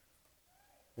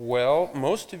Well,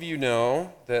 most of you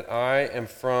know that I am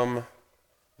from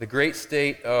the great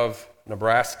state of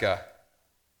Nebraska.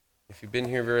 If you've been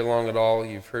here very long at all,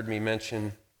 you've heard me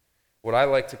mention what I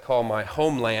like to call my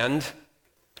homeland,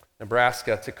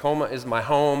 Nebraska. Tacoma is my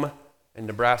home, and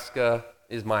Nebraska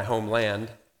is my homeland.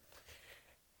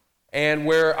 And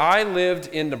where I lived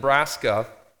in Nebraska,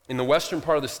 in the western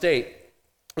part of the state,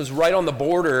 was right on the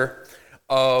border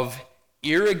of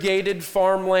irrigated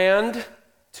farmland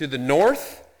to the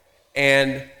north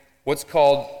and what's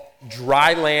called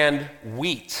dryland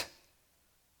wheat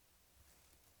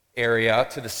area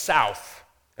to the south.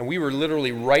 And we were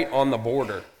literally right on the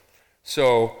border.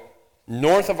 So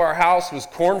north of our house was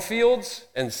cornfields,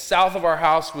 and south of our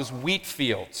house was wheat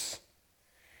fields.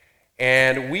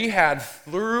 And we had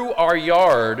through our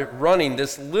yard running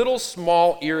this little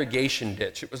small irrigation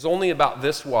ditch. It was only about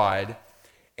this wide,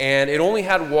 and it only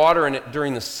had water in it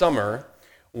during the summer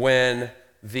when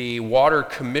the Water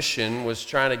Commission was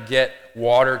trying to get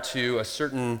water to a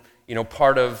certain,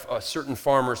 part of a certain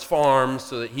farmer's farm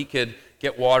so that he could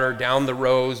get water down the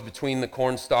rows between the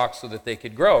corn stalks so that they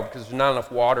could grow, because there's not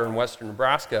enough water in western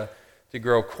Nebraska to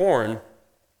grow corn,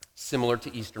 similar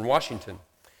to eastern Washington.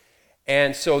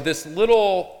 And so this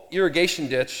little irrigation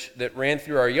ditch that ran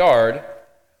through our yard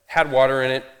had water in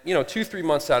it, 2-3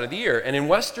 months out of the year. And in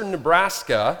western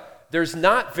Nebraska, there's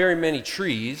not very many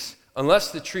trees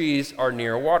unless the trees are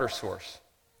near a water source.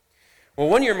 Well,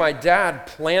 one year my dad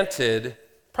planted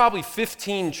probably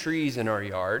 15 trees in our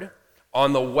yard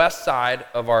on the west side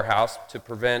of our house to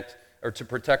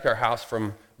protect our house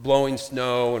from blowing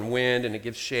snow and wind, and it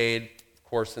gives shade, of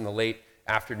course, in the late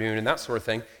afternoon and that sort of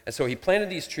thing. And so he planted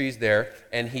these trees there,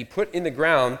 and he put in the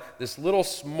ground this little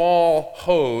small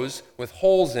hose with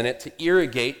holes in it to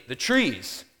irrigate the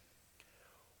trees.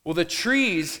 Well, the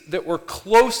trees that were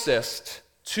closest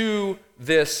to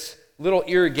this little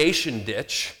irrigation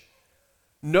ditch,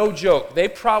 no joke, they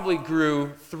probably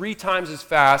grew 3 times as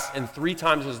fast and 3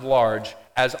 times as large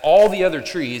as all the other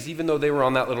trees, even though they were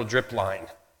on that little drip line.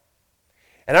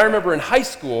 And I remember in high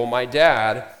school, my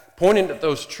dad pointing at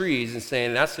those trees and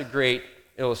saying, that's a great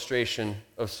illustration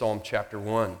of Psalm chapter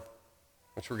 1,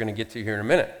 which we're going to get to here in a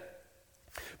minute.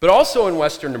 But also in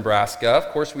western Nebraska, of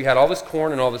course, we had all this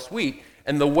corn and all this wheat.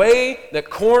 And the way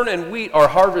that corn and wheat are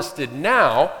harvested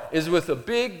now is with a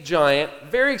big, giant,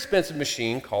 very expensive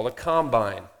machine called a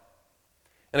combine.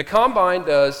 And a combine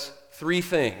does 3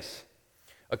 things.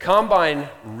 A combine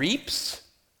reaps,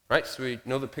 right? So we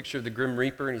know the picture of the Grim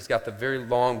Reaper, and he's got the very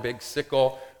long, big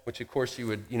sickle, which of course you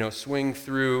would, swing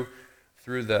through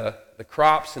the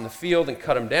crops in the field and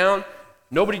cut them down.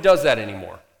 Nobody does that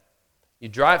anymore. You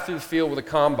drive through the field with a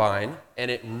combine,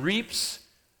 and it reaps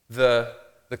the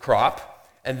crop,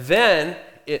 and then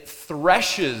it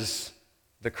threshes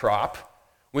the crop,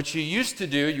 which you used to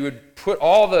do. You would put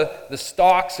all the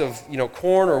stalks of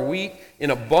corn or wheat in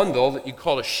a bundle that you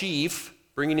called a sheaf,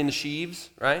 bringing in the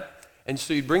sheaves, right? And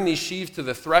so you'd bring these sheaves to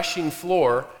the threshing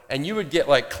floor, and you would get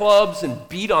like clubs and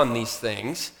beat on these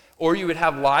things, or you would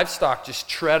have livestock just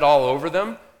tread all over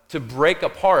them to break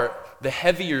apart the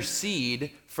heavier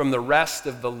seed from the rest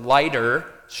of the lighter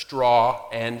straw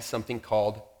and something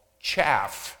called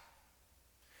chaff.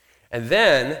 And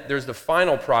then there's the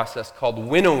final process called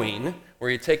winnowing, where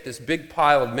you take this big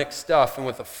pile of mixed stuff, and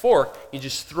with a fork, you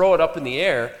just throw it up in the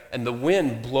air, and the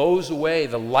wind blows away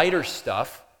the lighter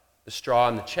stuff, the straw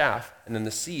and the chaff, and then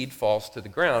the seed falls to the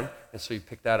ground, and so you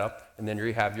pick that up, and then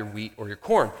you have your wheat or your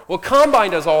corn. Well,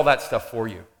 combine does all that stuff for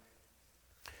you.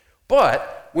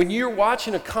 But when you're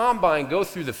watching a combine go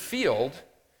through the field,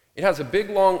 it has a big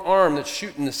long arm that's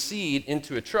shooting the seed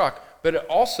into a truck, but it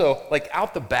also, like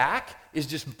out the back, is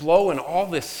just blowing all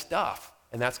this stuff,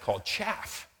 and that's called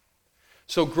chaff.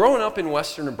 So growing up in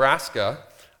western Nebraska,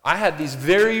 I had these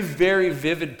very, very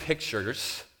vivid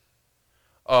pictures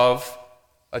of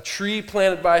a tree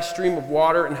planted by a stream of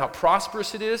water and how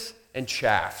prosperous it is, and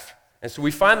chaff. And so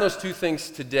we find those 2 things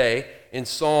today in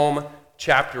Psalm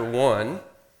chapter 1.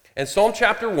 And Psalm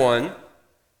chapter 1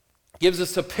 gives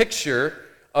us a picture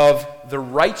of the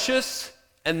righteous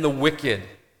and the wicked.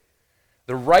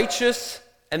 The righteous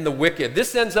and the wicked.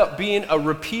 This ends up being a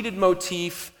repeated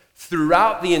motif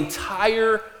throughout the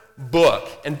entire book.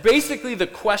 And basically the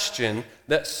question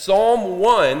that Psalm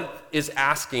 1 is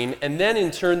asking, and then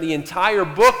in turn the entire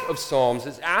book of Psalms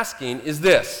is asking, is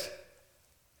this: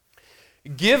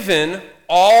 given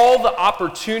all the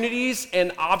opportunities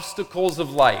and obstacles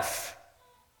of life,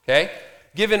 okay?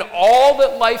 Given all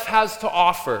that life has to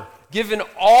offer, given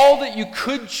all that you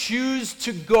could choose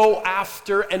to go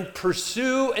after and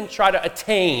pursue and try to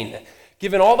attain,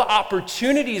 given all the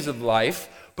opportunities of life,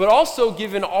 but also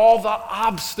given all the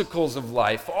obstacles of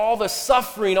life, all the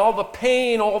suffering, all the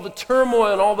pain, all the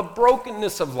turmoil, and all the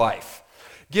brokenness of life,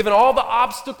 given all the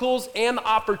obstacles and the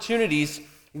opportunities,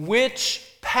 which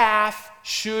path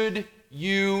should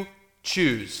you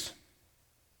choose?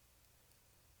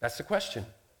 That's the question.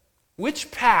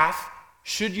 Which path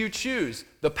should you choose?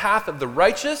 The path of the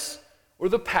righteous or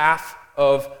the path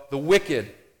of the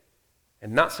wicked?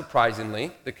 And not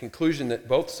surprisingly, the conclusion that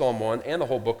both Psalm 1 and the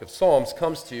whole book of Psalms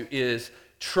comes to is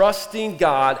trusting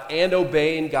God and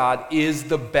obeying God is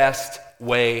the best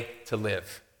way to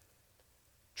live.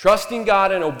 Trusting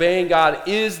God and obeying God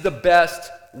is the best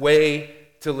way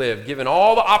to live. Given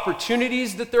all the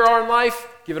opportunities that there are in life,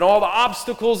 given all the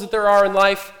obstacles that there are in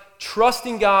life,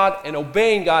 trusting God and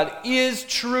obeying God is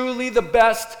truly the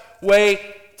best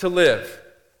way to live.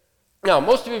 Now,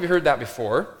 most of you have heard that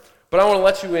before, but I want to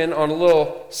let you in on a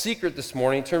little secret this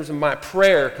morning in terms of my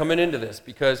prayer coming into this,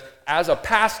 because as a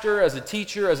pastor, as a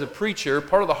teacher, as a preacher,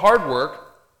 part of the hard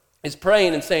work is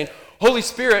praying and saying, Holy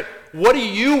Spirit, what do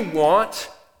you want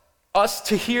us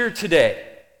to hear today?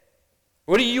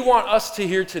 What do you want us to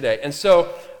hear today? And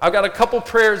so I've got a couple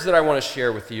prayers that I want to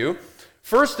share with you.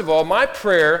 First of all, my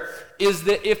prayer is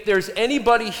that if there's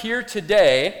anybody here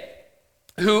today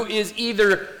who is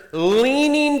either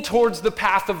leaning towards the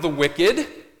path of the wicked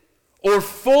or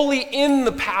fully in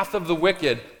the path of the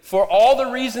wicked, for all the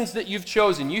reasons that you've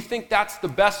chosen, you think that's the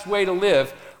best way to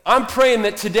live, I'm praying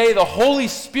that today the Holy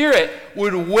Spirit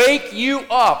would wake you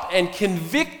up and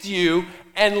convict you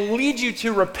and lead you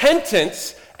to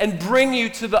repentance and bring you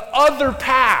to the other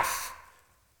path.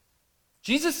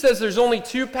 Jesus says there's only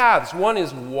two paths. One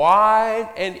is wide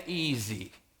and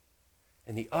easy,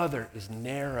 and the other is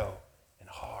narrow and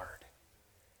hard.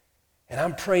 And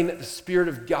I'm praying that the Spirit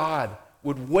of God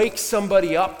would wake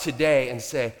somebody up today and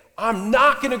say, I'm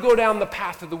not going to go down the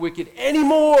path of the wicked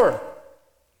anymore.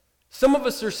 Some of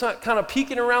us are kind of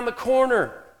peeking around the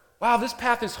corner. Wow, this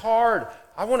path is hard.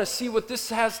 I want to see what this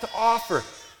has to offer.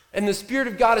 And the Spirit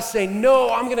of God is saying,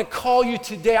 no, I'm going to call you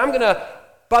today. I'm going to,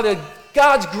 by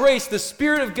God's grace, the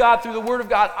Spirit of God through the Word of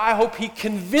God, I hope He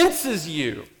convinces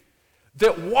you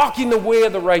that walking the way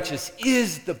of the righteous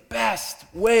is the best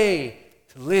way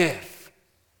to live.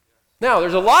 Now,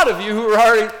 there's a lot of you who are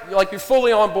already, you're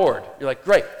fully on board. You're like,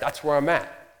 great, that's where I'm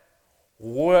at.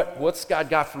 What's God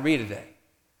got for me today?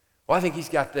 Well, I think He's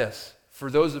got this. For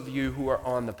those of you who are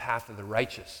on the path of the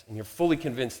righteous, and you're fully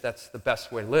convinced that's the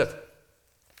best way to live.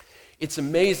 It's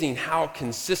amazing how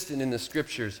consistent in the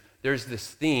Scriptures there's this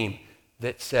theme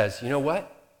that says, you know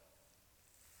what?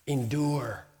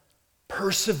 Endure,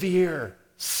 persevere,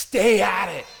 stay at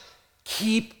it,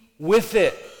 keep with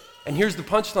it. And here's the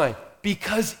punchline,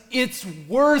 because it's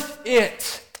worth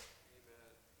it.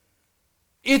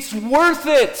 It's worth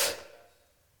it.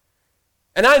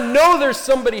 And I know there's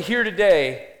somebody here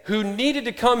today who needed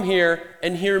to come here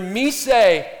and hear me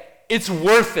say, it's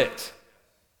worth it.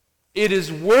 It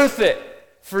is worth it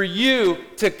for you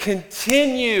to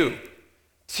continue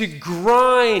to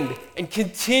grind and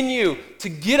continue to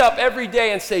get up every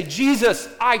day and say, Jesus,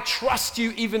 I trust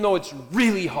you even though it's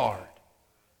really hard.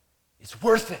 It's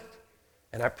worth it.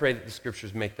 And I pray that the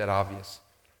Scriptures make that obvious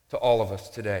to all of us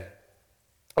today.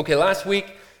 Okay, last week,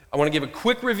 I want to give a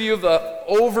quick review of the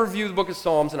overview of the book of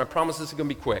Psalms, and I promise this is going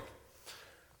to be quick.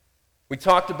 We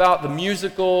talked about the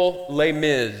musical Les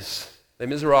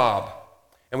Miserables.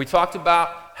 And we talked about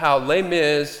how Les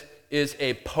Mis is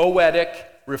a poetic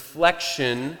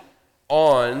reflection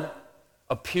on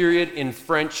a period in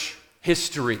French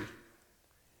history.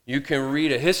 You can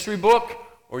read a history book,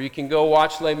 or you can go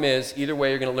watch Les Mis. Either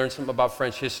way, you're going to learn something about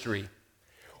French history.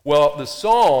 Well, the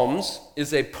Psalms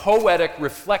is a poetic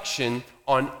reflection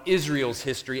on Israel's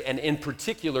history, and in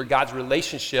particular, God's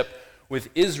relationship with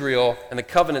Israel and the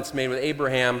covenants made with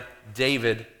Abraham,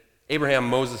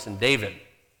 Moses, and David.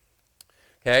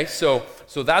 Okay, so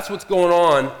that's what's going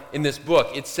on in this book.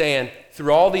 It's saying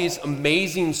through all these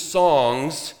amazing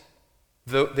songs,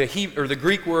 the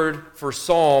Greek word for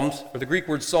psalms, or the Greek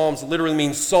word psalms literally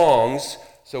means songs.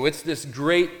 So it's this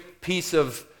great piece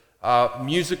of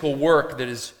musical work that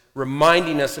is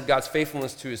reminding us of God's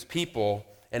faithfulness to His people,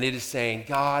 and it is saying,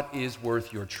 God is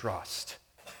worth your trust.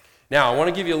 Now, I want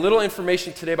to give you a little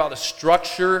information today about the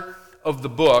structure of the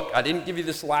book. I didn't give you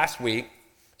this last week,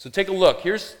 so take a look.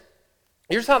 Here's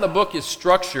how the book is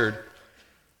structured.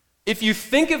 If you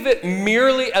think of it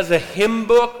merely as a hymn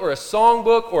book or a song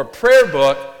book or a prayer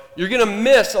book, you're going to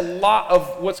miss a lot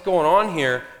of what's going on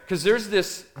here because there's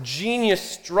this genius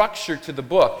structure to the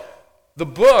book. The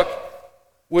book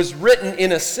was written,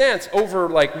 in a sense, over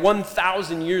like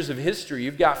 1,000 years of history.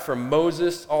 You've got from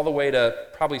Moses all the way to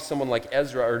probably someone like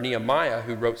Ezra or Nehemiah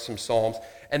who wrote some Psalms.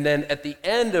 And then at the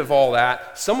end of all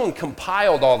that, someone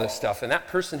compiled all this stuff, and that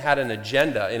person had an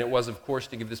agenda, and it was, of course,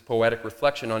 to give this poetic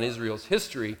reflection on Israel's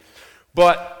history.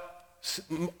 But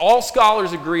all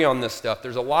scholars agree on this stuff.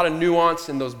 There's a lot of nuance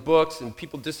in those books, and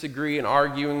people disagree and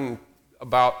arguing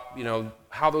about,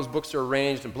 how those books are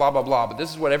arranged and blah, blah, blah. But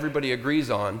this is what everybody agrees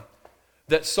on,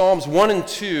 that Psalms 1 and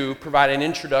 2 provide an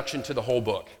introduction to the whole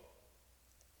book.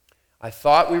 I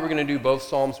thought we were going to do both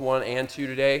Psalms 1 and 2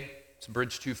 today. It's a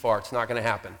bridge too far. It's not going to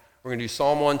happen. We're going to do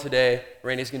Psalm 1 today.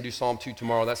 Randy's going to do Psalm 2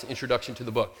 tomorrow. That's an introduction to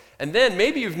the book. And then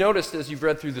maybe you've noticed as you've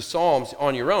read through the Psalms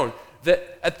on your own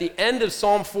that at the end of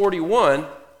Psalm 41,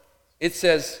 it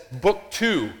says Book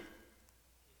 2.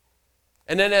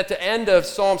 And then at the end of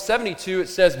Psalm 72, it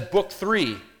says Book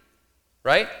 3,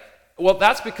 right? Well,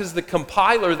 that's because the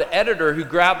compiler, the editor who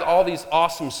grabbed all these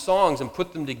awesome songs and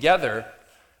put them together,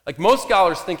 like most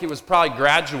scholars think it was probably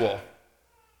gradual.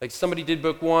 Like somebody did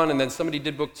book 1, and then somebody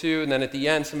did book 2, and then at the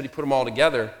end, somebody put them all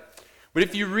together. But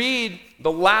if you read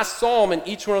the last psalm in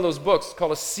each one of those books, it's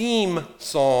called a seam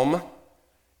psalm,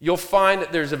 you'll find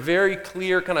that there's a very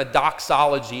clear kind of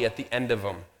doxology at the end of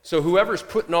them. So whoever's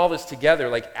putting all this together,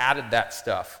 like, added that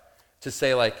stuff to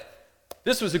say, like,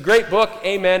 this was a great book,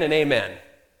 amen and amen.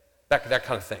 That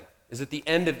kind of thing is at the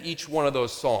end of each one of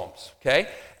those psalms, okay?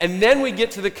 And then we get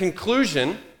to the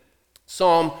conclusion,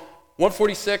 Psalm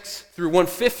 146 through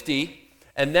 150,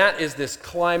 and that is this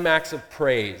climax of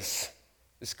praise.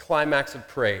 This climax of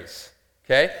praise,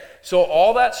 okay? So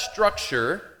all that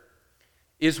structure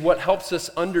is what helps us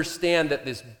understand that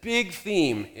this big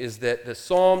theme is that the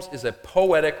Psalms is a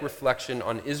poetic reflection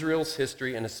on Israel's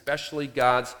history and especially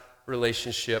God's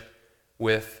relationship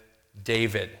with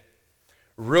David.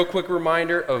 Real quick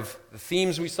reminder of the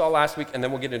themes we saw last week, and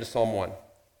then we'll get into Psalm 1.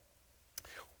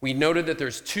 We noted that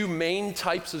there's two main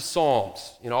types of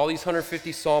psalms. In all these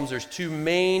 150 psalms, there's two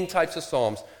main types of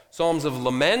psalms. Psalms of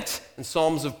lament and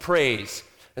psalms of praise.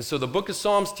 And so the book of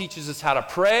Psalms teaches us how to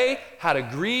pray, how to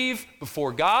grieve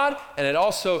before God, and it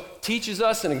also teaches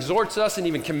us and exhorts us and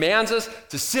even commands us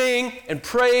to sing and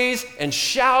praise and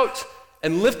shout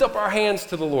and lift up our hands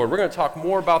to the Lord. We're going to talk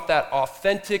more about that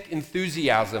authentic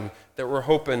enthusiasm that we're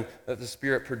hoping that the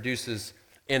Spirit produces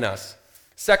in us.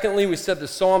 Secondly, we said the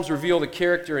Psalms reveal the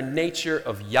character and nature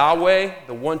of Yahweh,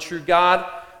 the one true God.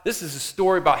 This is a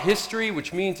story about history,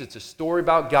 which means it's a story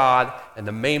about God, and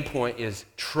the main point is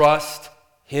trust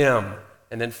Him.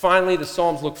 And then finally, the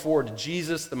Psalms look forward to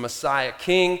Jesus, the Messiah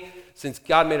King, since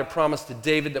God made a promise to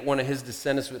David that one of his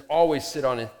descendants would always sit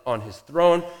on his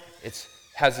throne. It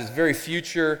has this very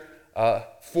future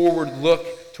forward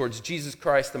look towards Jesus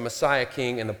Christ, the Messiah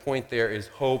King, and the point there is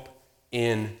hope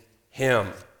in Him.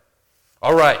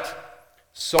 All right,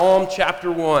 Psalm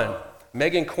chapter 1.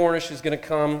 Megan Cornish is going to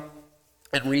come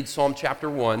and read Psalm chapter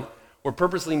 1. We're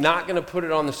purposely not going to put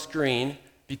it on the screen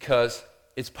because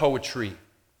it's poetry.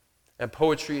 And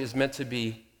poetry is meant to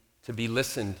be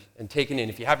listened and taken in.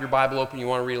 If you have your Bible open, you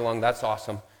want to read along, that's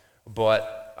awesome.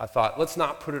 But I thought, let's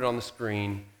not put it on the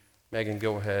screen. Megan,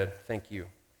 go ahead. Thank you.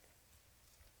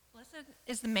 Blessed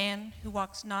is the man who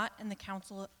walks not in the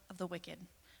counsel of the wicked,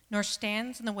 nor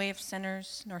stands in the way of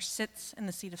sinners, nor sits in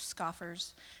the seat of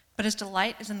scoffers. But his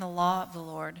delight is in the law of the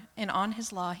Lord, and on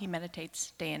his law he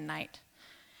meditates day and night.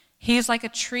 He is like a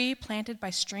tree planted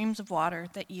by streams of water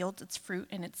that yields its fruit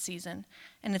in its season,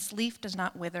 and its leaf does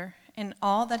not wither. In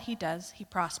all that he does, he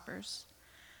prospers.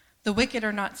 The wicked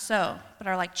are not so, but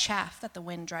are like chaff that the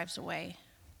wind drives away.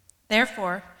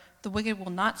 Therefore, the wicked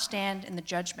will not stand in the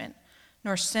judgment,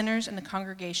 nor sinners in the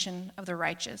congregation of the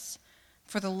righteous.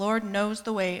 For the Lord knows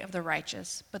the way of the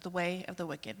righteous, but the way of the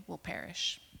wicked will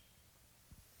perish.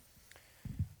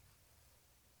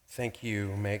 Thank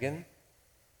you, Megan,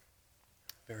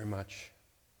 very much.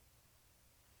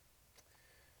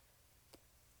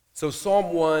 So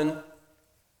Psalm 1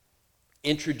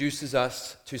 introduces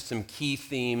us to some key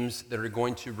themes that are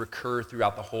going to recur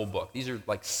throughout the whole book. These are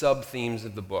like sub-themes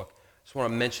of the book. I just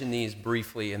want to mention these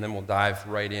briefly, and then we'll dive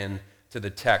right in to the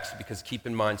text, because keep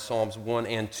in mind Psalms 1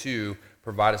 and 2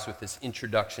 provide us with this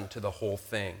introduction to the whole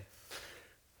thing.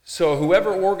 So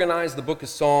whoever organized the book of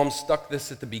Psalms stuck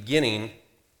this at the beginning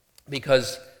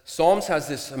because Psalms has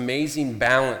this amazing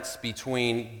balance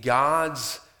between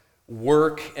God's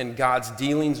work and God's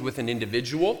dealings with an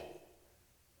individual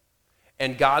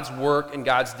and God's work and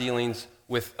God's dealings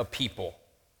with a people.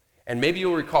 And maybe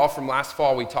you'll recall from last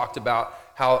fall we talked about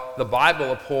how the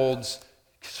Bible upholds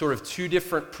sort of two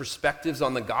different perspectives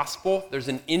on the gospel. There's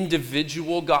an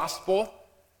individual gospel,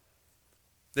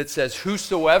 that says,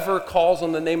 whosoever calls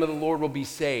on the name of the Lord will be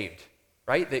saved,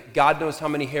 right? That God knows how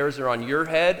many hairs are on your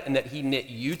head, and that he knit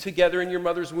you together in your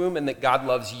mother's womb, and that God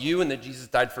loves you, and that Jesus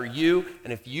died for you,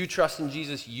 and if you trust in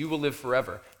Jesus, you will live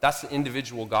forever. That's the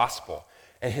individual gospel.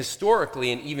 And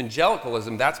historically, in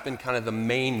evangelicalism, that's been kind of the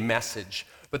main message.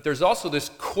 But there's also this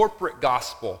corporate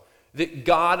gospel that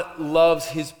God loves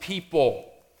his people,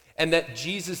 and that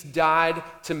Jesus died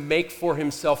to make for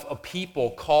himself a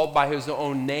people called by his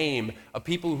own name, a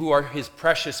people who are his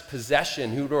precious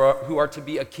possession, who are to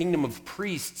be a kingdom of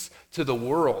priests to the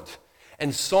world.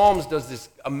 And Psalms does this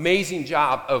amazing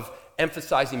job of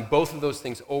emphasizing both of those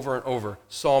things over and over.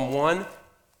 Psalm 1,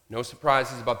 no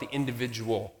surprises about the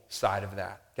individual side of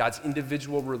that. God's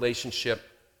individual relationship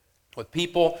with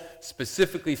people,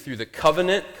 specifically through the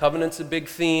covenant. Covenant's a big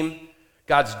theme.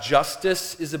 God's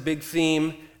justice is a big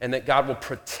theme, and that God will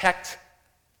protect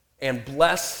and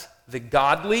bless the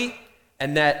godly,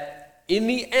 and that in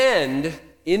the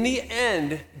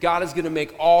end, God is going to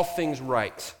make all things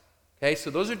right. Okay, so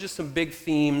those are just some big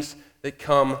themes that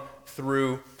come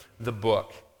through the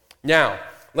book. Now,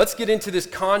 let's get into this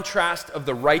contrast of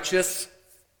the righteous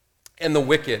and the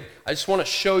wicked. I just want to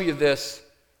show you this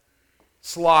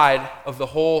slide of the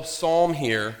whole psalm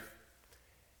here,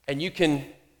 and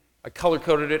I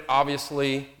color-coded it,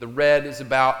 obviously. The red is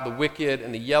about the wicked,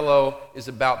 and the yellow is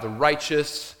about the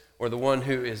righteous, or the one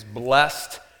who is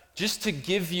blessed, just to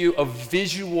give you a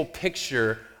visual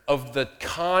picture of the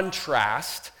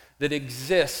contrast that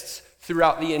exists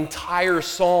throughout the entire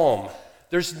psalm.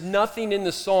 There's nothing in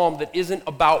the psalm that isn't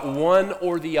about one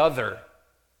or the other.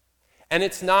 And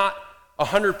it's not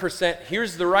 100%,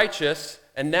 here's the righteous,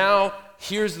 and now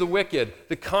here's the wicked.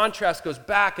 The contrast goes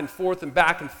back and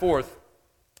forth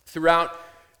throughout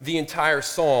the entire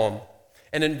psalm.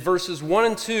 And in verses 1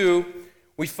 and 2,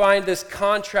 we find this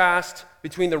contrast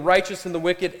between the righteous and the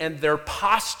wicked and their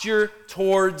posture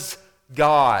towards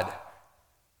God.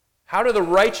 How do the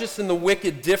righteous and the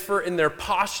wicked differ in their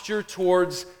posture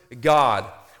towards God?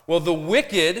 Well, the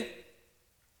wicked,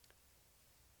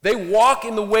 they walk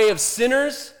in the way of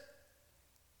sinners,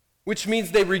 which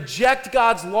means they reject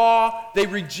God's law, they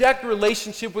reject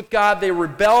relationship with God, they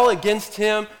rebel against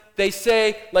him. They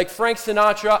say, like Frank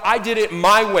Sinatra, I did it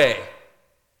my way,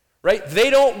 right? They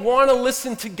don't want to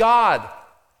listen to God.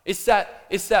 It's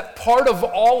that part of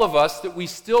all of us that we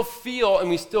still feel and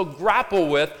we still grapple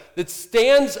with that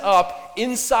stands up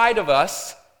inside of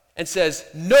us and says,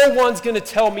 no one's going to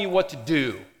tell me what to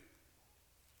do.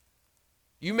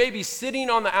 You may be sitting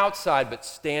on the outside but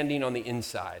standing on the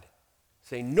inside,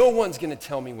 saying, no one's going to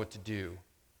tell me what to do.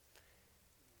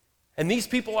 And these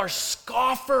people are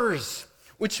scoffers,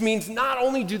 which means not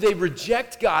only do they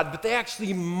reject God, but they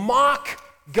actually mock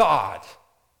God.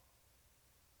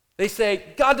 They say,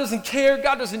 God doesn't care,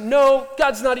 God doesn't know,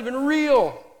 God's not even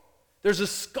real. There's a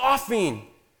scoffing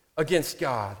against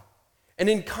God. And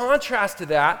in contrast to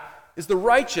that is the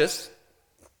righteous,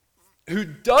 who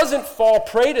doesn't fall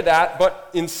prey to that,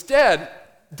 but instead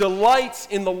delights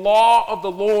in the law of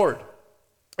the Lord.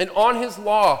 And on his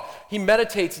law, he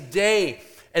meditates day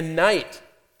and night.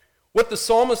 What the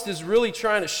psalmist is really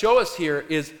trying to show us here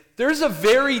is there's a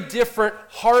very different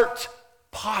heart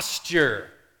posture.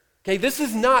 Okay, this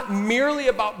is not merely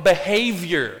about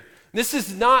behavior. This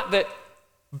is not that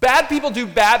bad people do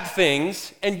bad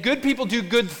things and good people do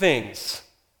good things.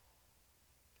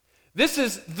 This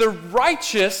is the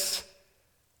righteous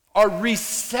are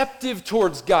receptive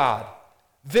towards God.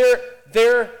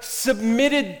 They're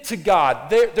submitted to God.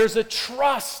 There's a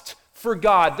trust for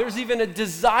God. There's even a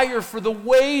desire for the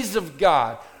ways of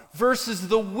God, versus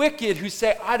the wicked who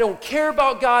say, I don't care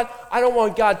about God. I don't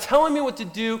want God telling me what to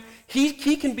do. He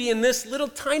can be in this little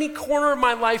tiny corner of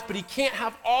my life, but he can't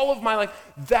have all of my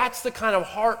life. That's the kind of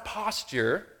heart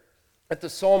posture that the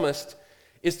psalmist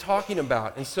is talking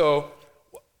about.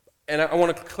 And I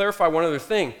want to clarify one other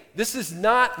thing. This is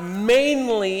not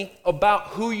mainly about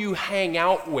who you hang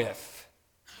out with.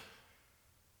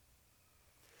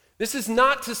 This is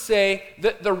not to say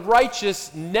that the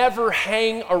righteous never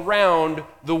hang around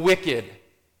the wicked.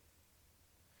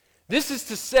 This is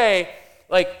to say,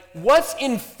 what's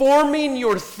informing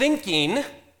your thinking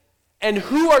and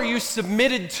who are you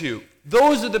submitted to?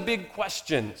 Those are the big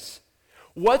questions.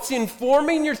 What's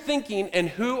informing your thinking and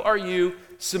who are you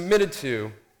submitted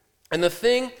to? And the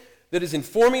thing that is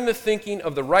informing the thinking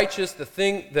of the righteous, the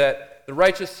thing that the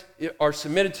righteous are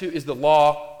submitted to, is the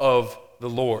law of the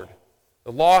Lord.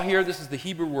 The law here, this is the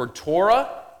Hebrew word Torah,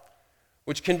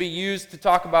 which can be used to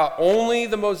talk about only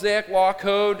the Mosaic law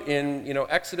code in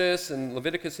Exodus and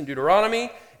Leviticus and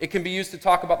Deuteronomy. It can be used to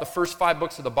talk about the first 5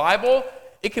 books of the Bible.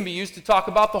 It can be used to talk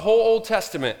about the whole Old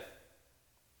Testament.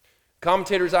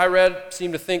 Commentators I read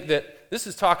seem to think that this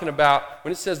is talking about,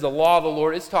 when it says the law of the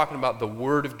Lord, it's talking about the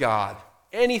word of God.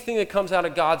 Anything that comes out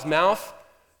of God's mouth,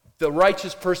 the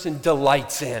righteous person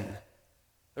delights in.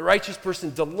 The righteous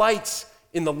person delights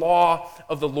in the law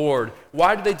of the Lord.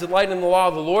 Why do they delight in the law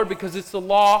of the Lord? Because it's the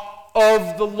law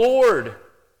of the Lord.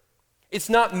 It's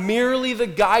not merely the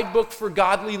guidebook for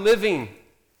godly living.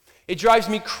 It drives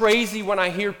me crazy when I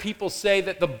hear people say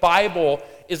that the Bible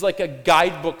is like a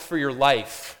guidebook for your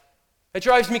life. It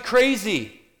drives me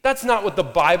crazy. That's not what the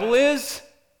Bible is.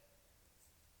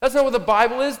 That's not what the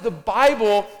Bible is. The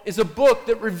Bible is a book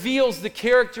that reveals the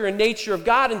character and nature of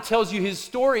God and tells you his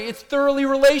story. It's thoroughly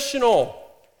relational.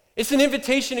 It's an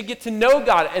invitation to get to know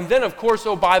God. And then, of course,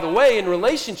 oh, by the way, in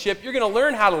relationship, you're going to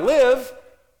learn how to live.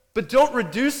 But don't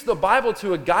reduce the Bible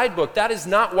to a guidebook. That is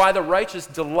not why the righteous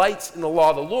delights in the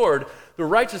law of the Lord. The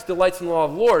righteous delights in the law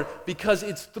of the Lord because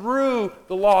it's through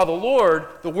the law of the Lord,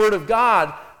 the Word of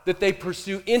God, that they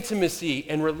pursue intimacy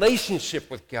and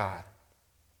relationship with God.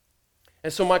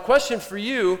 And so my question for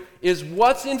you is,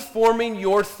 what's informing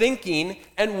your thinking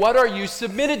and what are you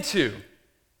submitted to?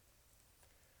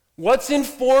 What's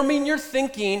informing your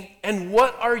thinking and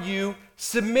what are you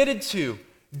submitted to?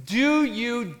 Do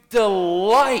you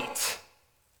delight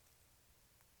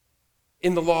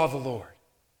in the law of the Lord?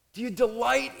 Do you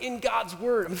delight in God's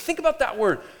word? I mean, think about that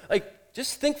word. Like,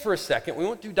 just think for a second. We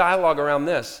won't do dialogue around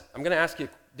this. I'm going to ask you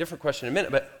a different question in a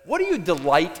minute, but what do you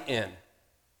delight in?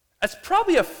 That's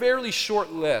probably a fairly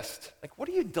short list. Like, what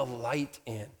do you delight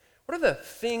in? What are the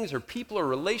things or people or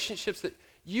relationships that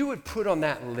you would put on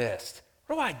that list?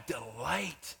 What do I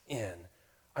delight in?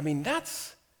 I mean,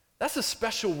 that's a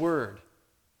special word.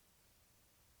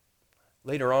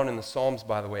 Later on in the Psalms,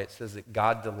 by the way, it says that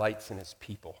God delights in his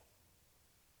people.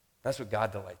 That's what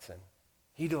God delights in.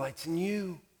 He delights in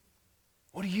you.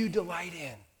 What do you delight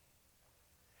in?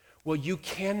 Well, you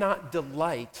cannot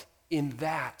delight in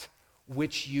that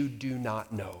which you do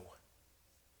not know.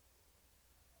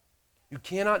 You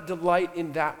cannot delight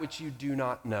in that which you do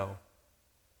not know.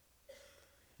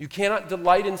 You cannot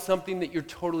delight in something that you're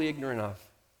totally ignorant of.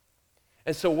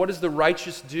 And so what does the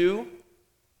righteous do?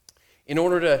 In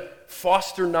order to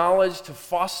foster knowledge, to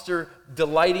foster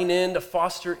delighting in, to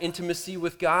foster intimacy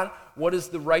with God, what does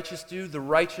the righteous do? The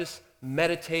righteous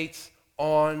meditates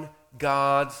on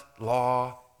God's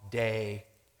law day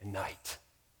and night.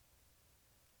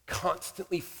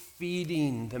 Constantly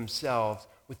feeding themselves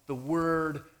with the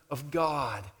word of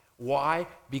God. Why?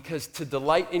 Because to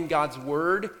delight in God's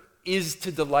word is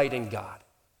to delight in God.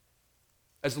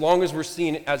 As long as we're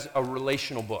seeing it as a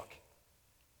relational book,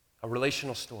 a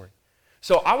relational story.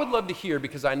 So I would love to hear,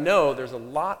 because I know there's a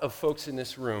lot of folks in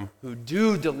this room who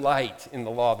do delight in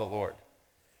the law of the Lord.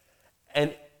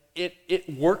 And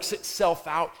it works itself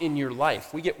out in your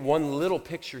life. We get one little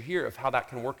picture here of how that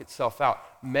can work itself out.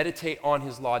 Meditate on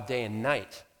his law day and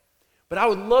night. But I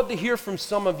would love to hear from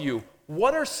some of you,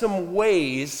 what are some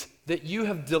ways that you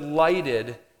have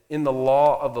delighted in the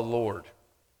law of the Lord?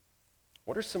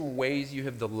 What are some ways you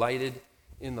have delighted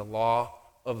in the law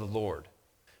of the Lord?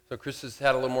 So Chris has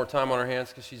had a little more time on her hands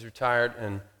because she's retired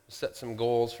and set some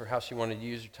goals for how she wanted to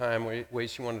use her time,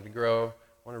 ways she wanted to grow,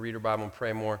 want to read her Bible and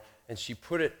pray more. And she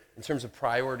put it in terms of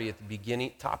priority at the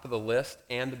beginning, top of the list,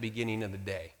 and the beginning of the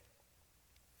day.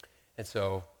 And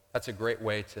so that's a great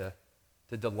way to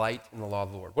delight in the law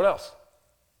of the Lord. What else?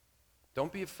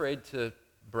 Don't be afraid to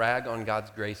brag on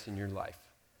God's grace in your life.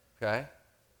 Okay?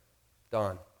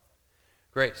 Done.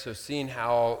 Great. So seeing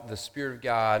how the Spirit of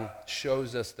God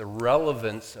shows us the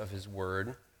relevance of his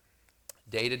word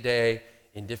day to day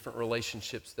in different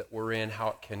relationships that we're in, how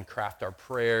it can craft our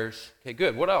prayers. Okay,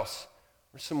 good. What else?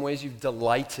 What are some ways you've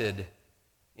delighted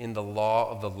in the law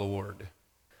of the Lord?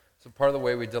 So part of the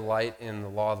way we delight in the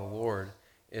law of the Lord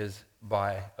is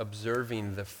by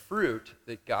observing the fruit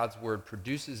that God's word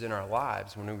produces in our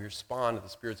lives when we respond to the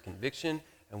Spirit's conviction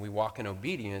and we walk in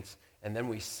obedience, and then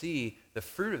we see the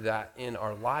fruit of that in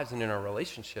our lives and in our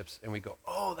relationships, and we go,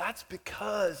 oh, that's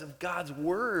because of God's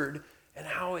word and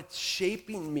how it's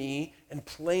shaping me and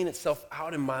playing itself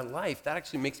out in my life. That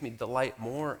actually makes me delight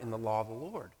more in the law of the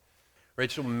Lord.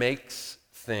 Rachel makes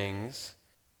things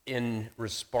in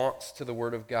response to the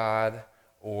word of God,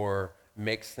 or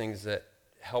makes things that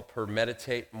help her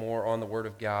meditate more on the word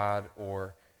of God,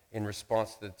 or in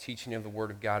response to the teaching of the word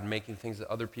of God, making things that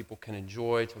other people can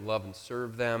enjoy, to love and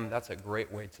serve them. That's a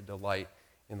great way to delight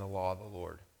in the law of the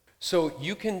Lord. So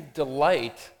you can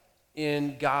delight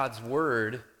in God's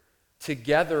word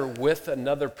together with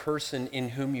another person in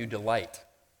whom you delight.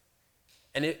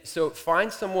 So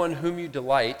find someone whom you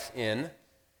delight in,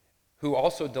 who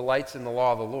also delights in the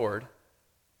law of the Lord,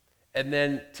 and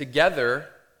then together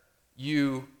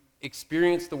you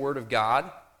experience the Word of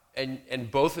God, and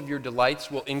both of your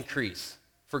delights will increase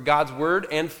for God's Word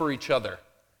and for each other.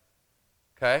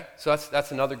 Okay? So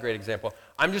that's another great example.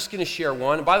 I'm just going to share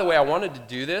one. And by the way, I wanted to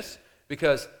do this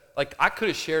because I could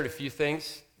have shared a few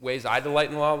things, ways I delight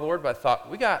in the law of the Lord, but I thought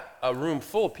we got a room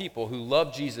full of people who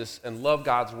love Jesus and love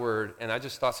God's Word, and I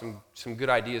just thought some good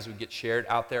ideas would get shared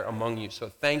out there among you. So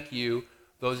thank you,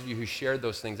 those of you who shared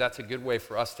those things. That's a good way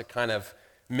for us to kind of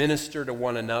minister to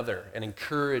one another and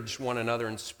encourage one another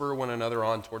and spur one another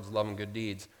on towards love and good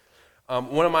deeds.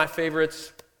 One of my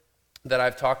favorites that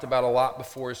I've talked about a lot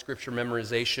before is scripture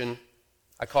memorization.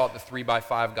 I call it the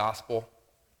 3x5 gospel.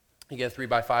 You get a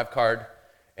 3x5 card,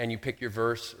 and you pick your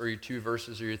verse or your 2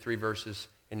 verses or your 3 verses,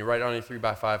 and you write it on your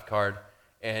 3x5 card,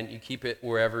 and you keep it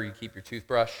wherever you keep your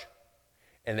toothbrush.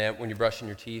 And then when you're brushing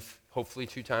your teeth, hopefully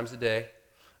 2 times a day.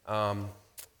 I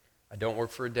don't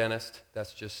work for a dentist.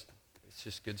 It's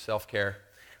just good self-care.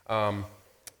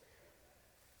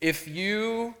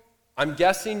 I'm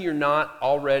guessing you're not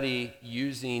already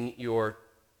using your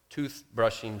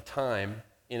toothbrushing time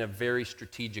in a very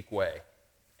strategic way.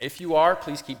 If you are,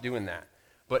 please keep doing that.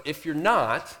 But if you're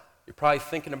not, you're probably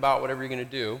thinking about whatever you're going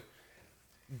to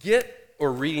do.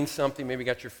 Or reading something, maybe you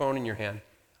got your phone in your hand.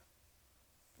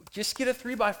 Just get a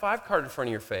 3x5 card in front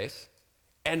of your face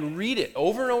and read it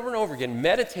over and over and over again.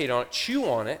 Meditate on it, chew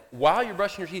on it while you're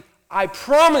brushing your teeth. I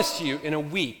promise you, in a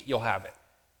week, you'll have it.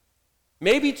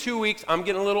 Maybe 2 weeks. I'm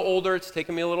getting a little older. It's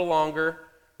taking me a little longer.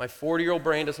 My 40-year-old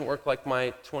brain doesn't work like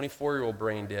my 24-year-old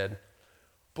brain did.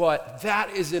 But that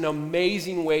is an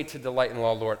amazing way to delight in the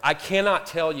law of the Lord. I cannot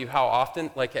tell you how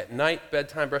often, like at night,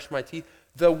 bedtime, brushing my teeth,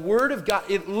 the Word of God,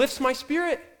 it lifts my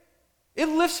spirit. It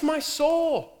lifts my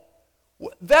soul.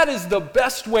 That is the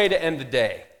best way to end the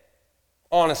day,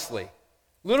 honestly.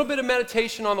 A little bit of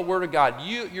meditation on the Word of God.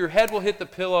 Your head will hit the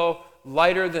pillow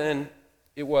lighter than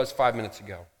it was 5 minutes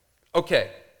ago.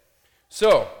 Okay,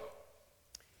 so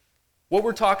what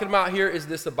we're talking about here is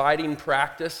this abiding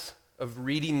practice of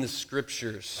reading the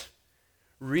Scriptures.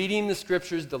 Reading the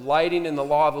Scriptures, delighting in the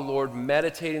law of the Lord,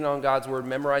 meditating on God's Word,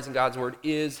 memorizing God's Word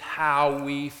is how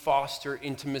we foster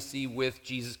intimacy with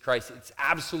Jesus Christ. It's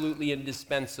absolutely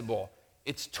indispensable.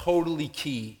 It's totally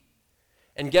key.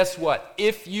 And guess what?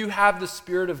 If you have the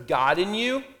Spirit of God in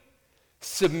you,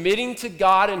 submitting to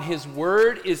God and His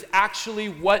Word is actually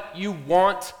what you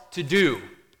want to do.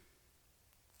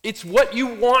 It's what you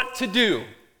want to do.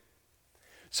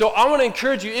 So I want to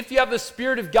encourage you, if you have the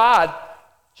Spirit of God,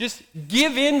 just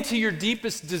give in to your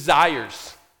deepest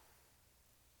desires.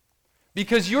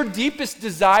 Because your deepest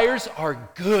desires are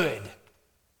good.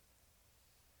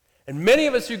 And many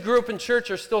of us who grew up in church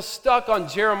are still stuck on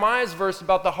Jeremiah's verse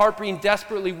about the heart being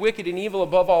desperately wicked and evil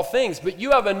above all things. But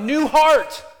you have a new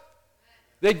heart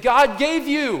that God gave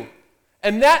you.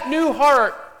 And that new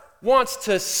heart wants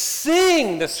to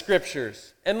sing the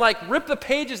Scriptures and rip the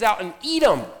pages out and eat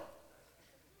them.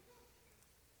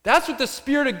 That's what the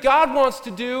Spirit of God wants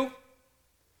to do.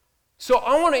 So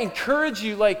I want to encourage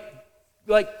you,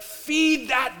 feed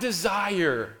that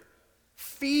desire.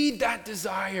 Feed that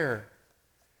desire.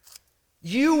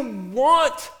 You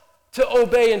want to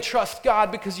obey and trust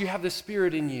God because you have the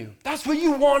Spirit in you. That's what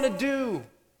you want to do.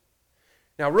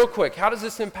 Now, real quick, how does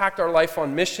this impact our life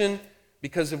on mission?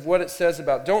 Because of what it says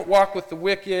about don't walk with the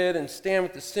wicked and stand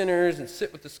with the sinners and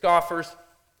sit with the scoffers.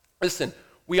 Listen,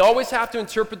 we always have to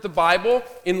interpret the Bible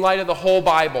in light of the whole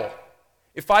Bible.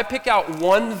 If I pick out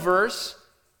one verse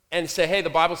and say, hey, the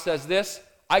Bible says this,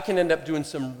 I can end up doing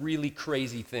some really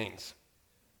crazy things.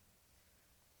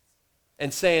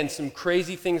 And saying some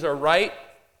crazy things are right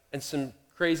and some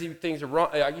crazy things are wrong.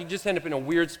 You just end up in a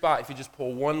weird spot if you just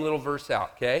pull one little verse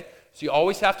out, okay? So you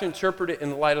always have to interpret it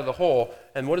in the light of the whole.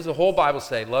 And what does the whole Bible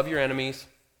say? Love your enemies,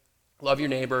 love your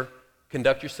neighbor,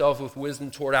 conduct yourselves with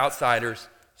wisdom toward outsiders.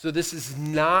 So this is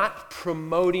not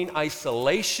promoting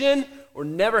isolation or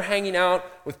never hanging out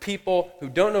with people who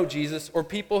don't know Jesus or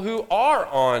people who are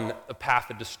on a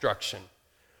path of destruction.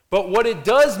 But what it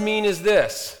does mean is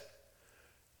this.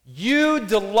 You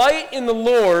delight in the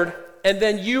Lord, and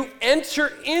then you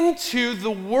enter into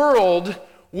the world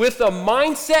with a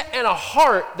mindset and a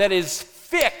heart that is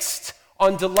fixed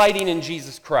on delighting in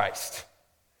Jesus Christ.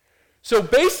 So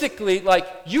basically,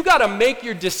 you got to make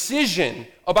your decision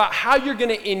about how you're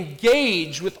going to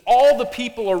engage with all the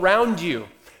people around you.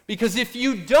 Because if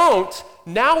you don't,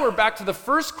 now we're back to the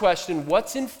first question,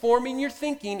 what's informing your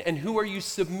thinking and who are you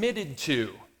submitted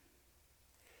to?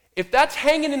 If that's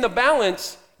hanging in the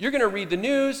balance, you're going to read the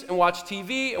news and watch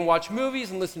TV and watch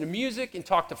movies and listen to music and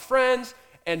talk to friends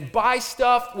and buy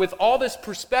stuff with all this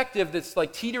perspective that's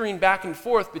teetering back and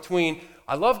forth between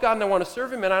I love God and I want to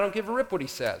serve Him and I don't give a rip what He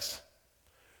says.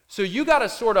 So you got to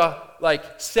sort of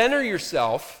like center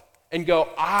yourself and go,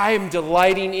 I'm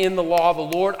delighting in the law of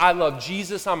the Lord. I love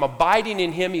Jesus. I'm abiding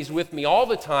in him. He's with me all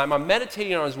the time. I'm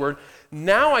meditating on his word.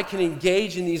 Now I can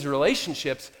engage in these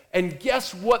relationships. And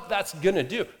guess what that's going to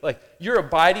do? Like, you're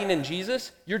abiding in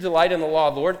Jesus, you're delighting in the law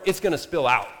of the Lord, it's going to spill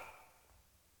out.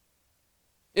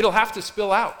 It'll have to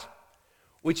spill out,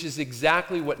 which is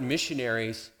exactly what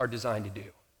missionaries are designed to do.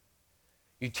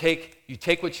 You take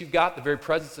what you've got, the very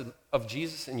presence of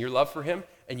Jesus and your love for him,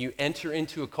 and you enter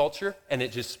into a culture, and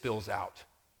it just spills out.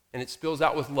 And it spills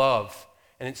out with love,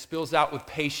 and it spills out with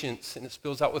patience, and it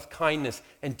spills out with kindness,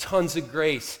 and tons of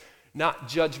grace, not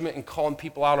judgment and calling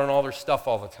people out on all their stuff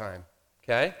all the time,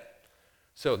 okay?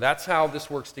 So that's how this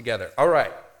works together. All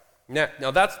right, now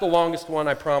that's the longest one,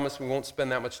 I promise. We won't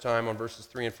spend that much time on verses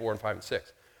 3 and 4 and 5 and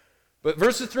 6. But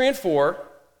verses 3 and 4,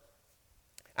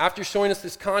 after showing us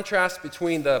this contrast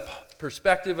between the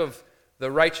perspective of the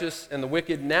righteous and the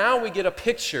wicked, now we get a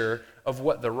picture of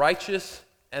what the righteous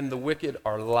and the wicked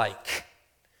are like.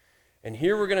 And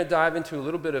here we're going to dive into a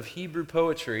little bit of Hebrew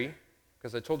poetry,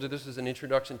 because I told you this is an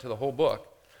introduction to the whole book.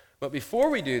 But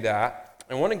before we do that,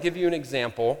 I want to give you an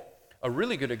example, a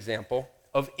really good example,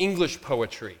 of English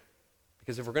poetry.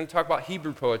 Because if we're going to talk about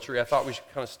Hebrew poetry, I thought we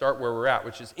should kind of start where we're at,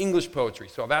 which is English poetry.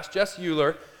 So I've asked Jess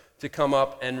Euler to come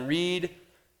up and read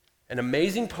an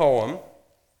amazing poem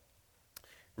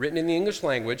written in the English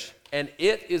language, and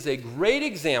it is a great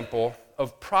example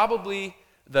of probably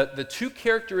the two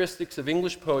characteristics of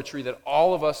English poetry that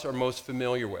all of us are most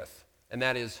familiar with, and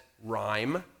that is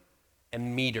rhyme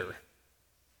and meter.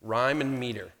 Rhyme and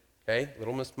meter, okay?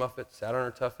 Little Miss Muffet sat on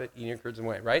her tuffet, eating her curds and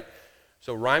whey, right?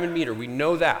 So rhyme and meter, we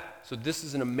know that. So this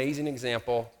is an amazing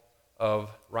example of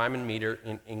rhyme and meter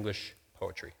in English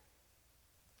poetry.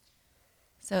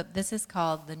 So this is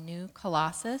called The New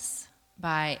Colossus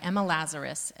by Emma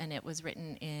Lazarus, and it was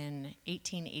written in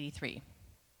 1883.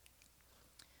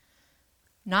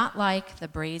 Not like the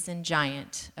brazen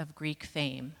giant of Greek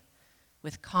fame,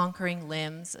 with conquering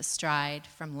limbs astride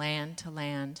from land to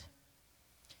land.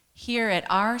 Here at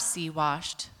our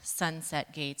sea-washed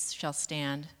sunset gates shall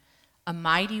stand a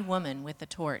mighty woman with a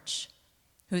torch,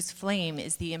 whose flame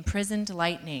is the imprisoned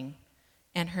lightning,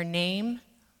 and her name,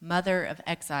 Mother of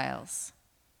Exiles.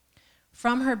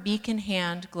 From her beacon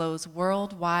hand glows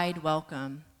worldwide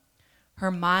welcome. Her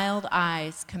mild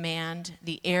eyes command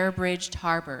the air-bridged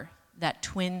harbor that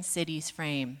twin cities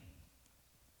frame.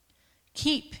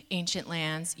 Keep, ancient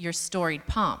lands, your storied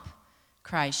pomp,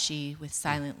 cries she with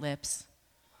silent lips.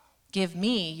 Give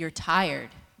me your tired,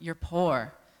 your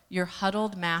poor, your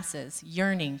huddled masses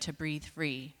yearning to breathe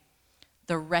free,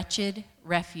 the wretched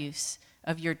refuse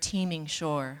of your teeming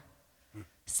shore.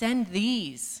 Send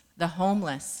these, the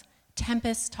homeless,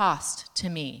 tempest-tossed to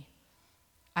me.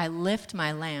 I lift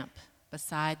my lamp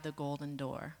beside the golden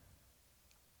door.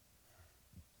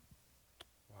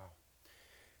 Wow.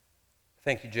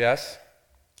 Thank you, Jess.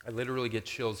 I literally get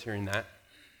chills hearing that.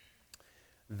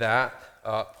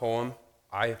 That poem,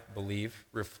 I believe,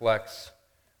 reflects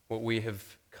what we have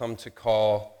come to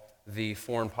call the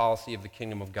foreign policy of the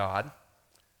kingdom of God,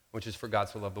 which is for God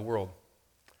to love the world.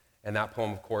 And that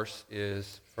poem, of course,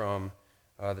 is from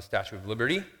the Statue of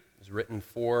Liberty. It was written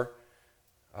for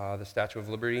the Statue of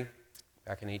Liberty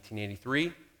back in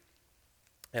 1883.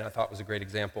 And I thought it was a great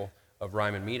example of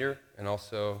rhyme and meter, and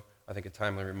also, I think, a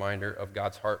timely reminder of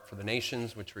God's heart for the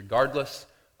nations, which regardless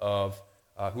of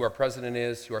who our president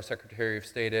is, who our Secretary of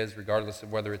State is, regardless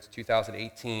of whether it's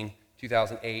 2018,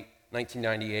 2008,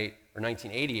 1998, or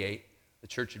 1988, the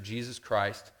Church of Jesus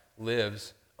Christ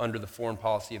lives under the foreign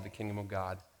policy of the kingdom of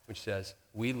God, which says,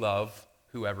 we love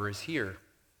whoever is here,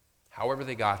 however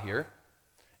they got here,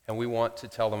 and we want to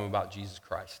tell them about Jesus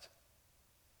Christ.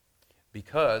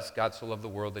 Because God so loved the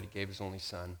world that he gave his only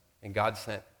son, and God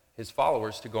sent his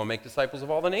followers to go and make disciples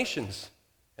of all the nations.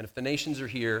 And if the nations are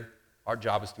here, our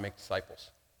job is to make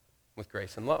disciples with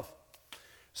grace and love.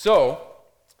 So,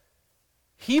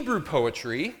 Hebrew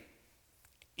poetry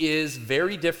is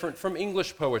very different from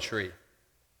English poetry.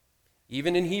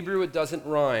 Even in Hebrew, it doesn't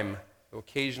rhyme, though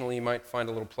occasionally you might find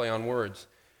a little play on words.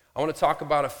 I want to talk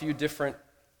about a few different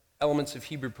elements of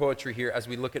Hebrew poetry here as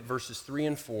we look at verses 3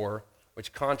 and 4,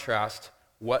 which contrast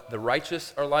what the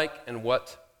righteous are like and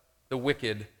what the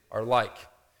wicked are like.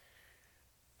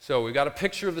 So we've got a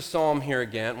picture of the psalm here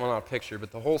again. Well, not a picture,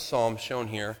 but the whole psalm shown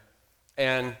here.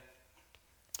 And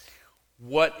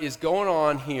what is going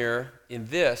on here in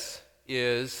this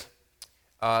is,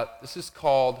 this is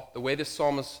called, the way this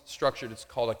psalm is structured, it's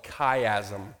called a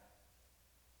chiasm.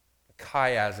 A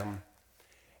chiasm.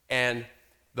 And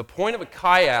the point of a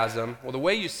chiasm, well, the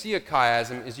way you see a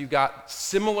chiasm is you've got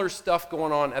similar stuff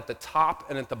going on at the top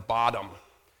and at the bottom.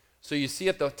 So you see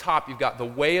at the top, you've got the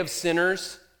way of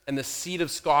sinners and the seat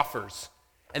of scoffers.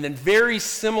 And then very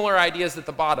similar ideas at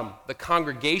the bottom, the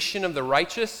congregation of the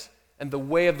righteous and the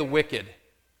way of the wicked.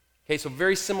 Okay, so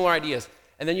very similar ideas.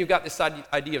 And then you've got this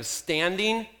idea of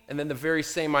standing, and then the very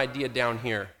same idea down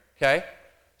here. Okay?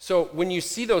 So when you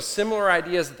see those similar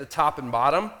ideas at the top and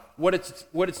bottom, what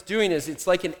it's doing is it's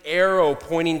like an arrow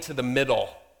pointing to the middle,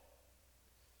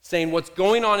 saying what's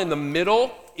going on in the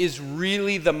middle is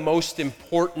really the most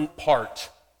important part.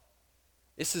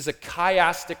 This is a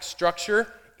chiastic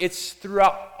structure. It's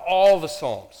throughout all the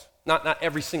Psalms. Not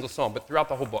every single Psalm, but throughout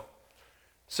the whole book.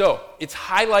 So it's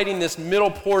highlighting this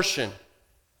middle portion,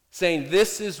 saying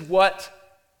this is what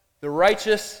the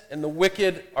righteous and the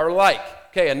wicked are like.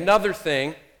 Okay,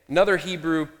 another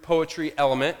Hebrew poetry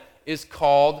element is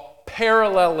called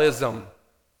parallelism.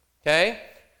 Okay?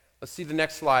 Let's see the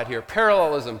next slide here.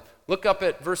 Parallelism. Look up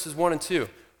at verses 1 and 2.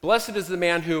 Blessed is the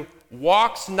man who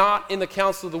walks not in the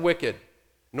counsel of the wicked,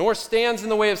 nor stands in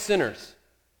the way of sinners,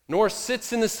 nor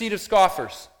sits in the seat of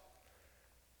scoffers.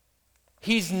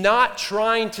 He's not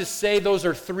trying to say those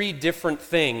are three different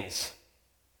things.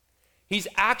 He's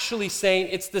actually saying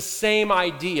it's the same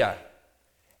idea.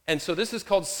 And so this is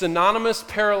called synonymous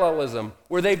parallelism,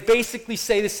 where they basically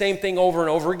say the same thing over and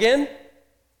over again,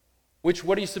 which,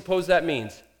 what do you suppose that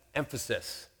means?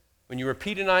 Emphasis. When you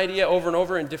repeat an idea over and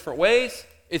over in different ways,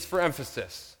 it's for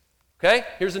emphasis. Okay?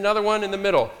 Here's another one in the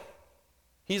middle.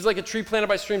 He's like a tree planted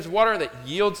by streams of water that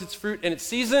yields its fruit in its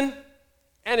season,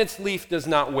 and its leaf does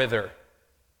not wither.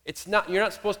 You're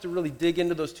not supposed to really dig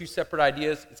into those two separate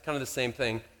ideas. It's kind of the same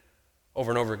thing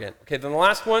over and over again. Okay, then the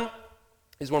last one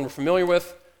is one we're familiar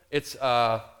with. It's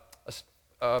an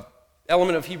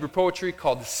element of Hebrew poetry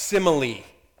called simile.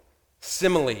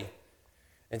 Simile.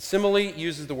 And simile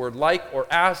uses the word like or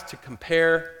as to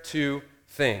compare two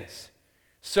things.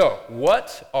 So,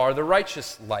 what are the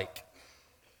righteous like?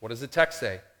 What does the text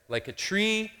say? Like a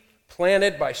tree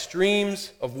planted by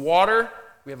streams of water.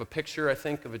 We have a picture, I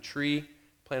think, of a tree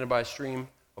planted by a stream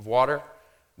of water.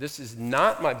 This is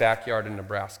not my backyard in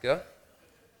Nebraska,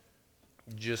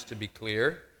 just to be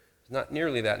clear. It's not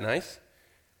nearly that nice.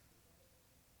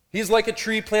 He's like a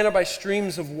tree planted by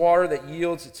streams of water that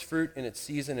yields its fruit in its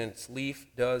season, and its leaf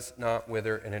does not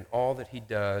wither, and in all that he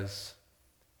does,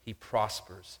 he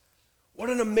prospers. What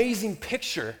an amazing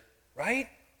picture, right?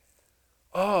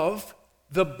 Of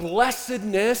the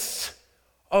blessedness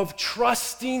of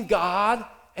trusting God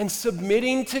and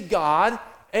submitting to God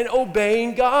and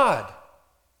obeying God.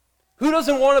 Who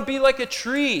doesn't want to be like a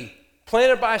tree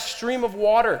planted by a stream of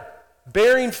water,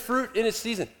 bearing fruit in its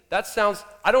season?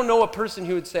 I don't know a person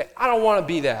who would say, I don't want to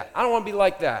be that. I don't want to be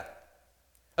like that.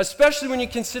 Especially when you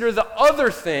consider the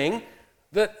other thing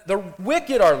that the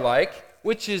wicked are like,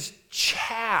 which is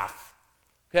chaff.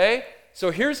 Okay?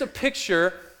 So here's a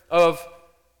picture of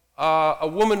a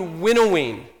woman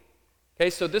winnowing. Okay,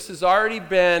 so this has already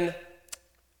been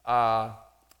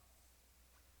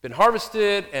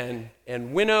harvested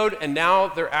and winnowed, and now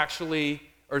they're actually,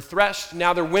 or threshed,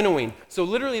 now they're winnowing. So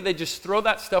literally they just throw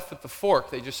that stuff with the fork.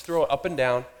 They just throw it up and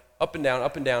down, up and down,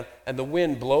 up and down, and the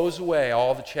wind blows away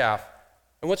all the chaff.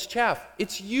 And what's chaff?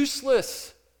 It's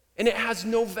useless, and it has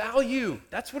no value.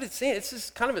 That's what it's saying. It's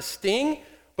just kind of a sting,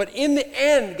 but in the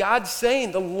end, God's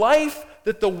saying the life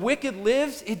that the wicked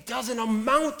lives, it doesn't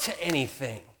amount to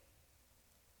anything.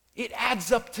 It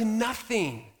adds up to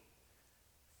nothing.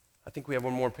 I think we have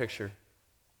one more picture.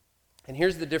 And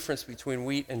here's the difference between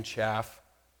wheat and chaff.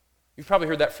 You've probably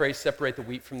heard that phrase, separate the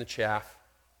wheat from the chaff.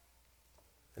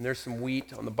 And there's some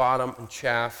wheat on the bottom and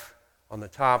chaff on the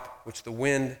top, which the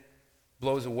wind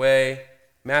blows away.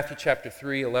 Matthew chapter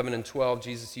 3, 11 and 12,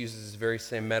 Jesus uses this very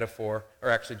same metaphor, or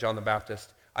actually John the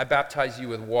Baptist. I baptize you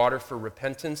with water for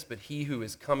repentance, but he who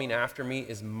is coming after me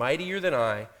is mightier than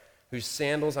I, whose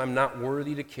sandals I'm not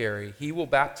worthy to carry. He will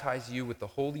baptize you with the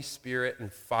Holy Spirit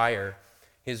and fire.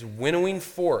 His winnowing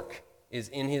fork is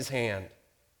in his hand.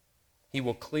 He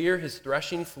will clear his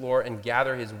threshing floor and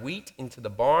gather his wheat into the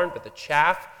barn, but the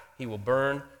chaff he will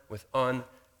burn with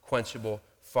unquenchable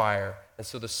fire. And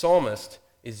so the psalmist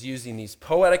is using these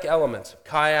poetic elements of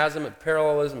chiasm and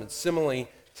parallelism and simile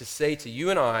to say to you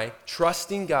and I,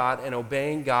 trusting God and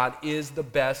obeying God is the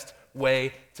best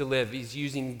way to live. He's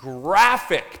using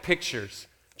graphic pictures.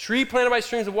 Tree planted by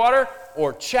streams of water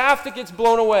or chaff that gets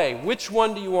blown away. Which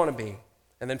one do you want to be?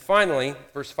 And then finally,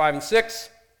 verse 5 and 6,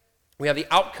 we have the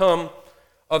outcome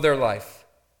of their life.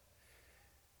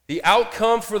 The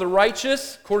outcome for the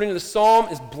righteous, according to the psalm,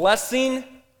 is blessing,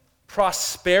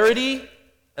 prosperity,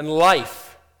 and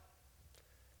life.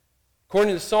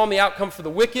 According to the psalm, the outcome for the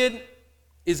wicked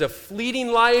is a fleeting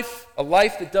life, a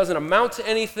life that doesn't amount to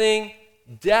anything,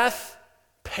 death,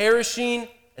 perishing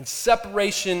and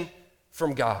separation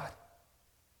from God.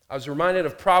 I was reminded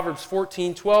of Proverbs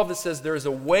 14:12 that says, there is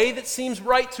a way that seems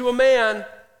right to a man,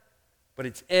 but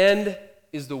its end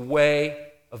is the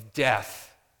way of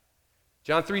death.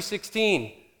 John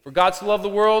 3:16, for God so loved the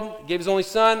world, he gave his only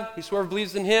son, whosoever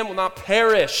believes in him will not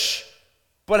perish,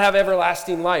 but have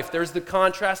everlasting life. There's the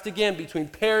contrast again between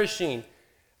perishing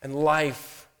and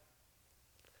life.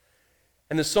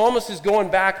 And the psalmist is going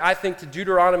back, I think, to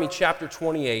Deuteronomy chapter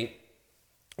 28,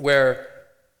 where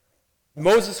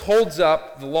Moses holds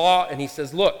up the law and he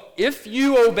says, look, if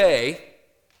you obey,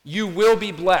 you will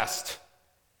be blessed.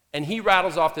 And he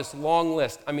rattles off this long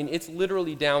list. I mean, it's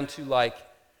literally down to like,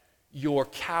 your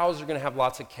cows are going to have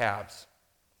lots of calves.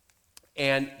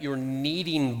 And your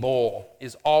kneading bowl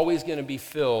is always going to be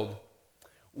filled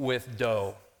with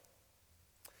dough.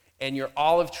 And your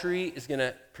olive tree is going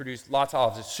to produce lots of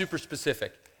olives. It's super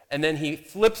specific. And then he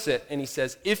flips it and he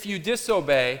says, if you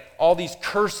disobey, all these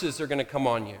curses are going to come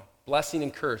on you. Blessing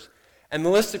and curse. And the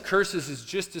list of curses is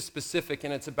just as specific,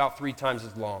 and it's about 3 times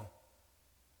as long.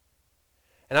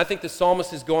 And I think the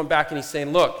psalmist is going back and he's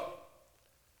saying, look,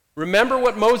 remember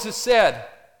what Moses said.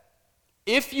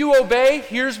 If you obey,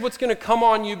 here's what's going to come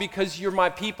on you because you're my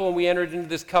people and we entered into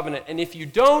this covenant. And if you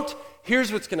don't,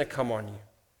 here's what's going to come on you.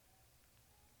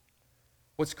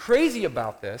 What's crazy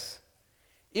about this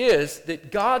is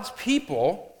that God's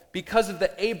people, because of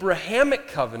the Abrahamic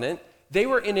covenant, they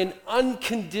were in an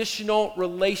unconditional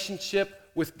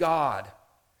relationship with God.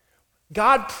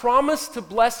 God promised to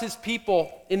bless his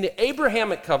people in the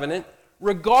Abrahamic covenant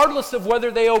regardless of whether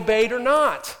they obeyed or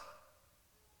not.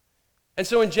 And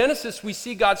so in Genesis, we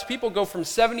see God's people go from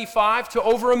 75 to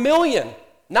over 1 million,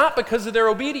 not because of their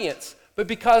obedience, but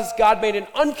because God made an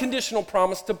unconditional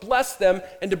promise to bless them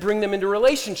and to bring them into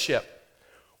relationship.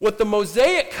 What the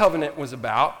Mosaic covenant was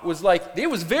about was like, it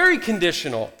was very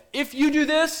conditional. If you do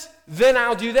this, then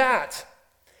I'll do that.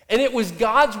 And it was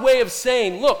God's way of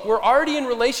saying, look, we're already in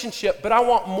relationship, but I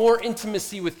want more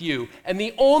intimacy with you. And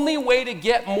the only way to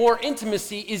get more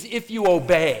intimacy is if you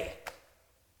obey.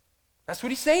 That's what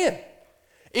he's saying.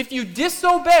 If you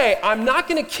disobey, I'm not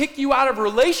going to kick you out of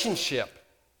relationship.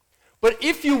 But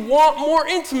if you want more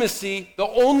intimacy, the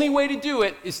only way to do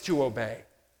it is to obey.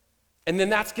 And then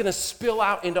that's going to spill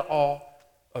out into all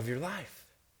of your life.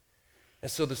 And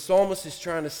so the psalmist is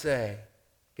trying to say,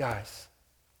 guys,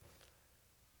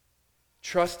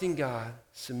 trusting God,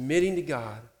 submitting to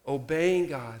God, obeying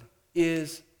God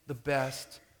is the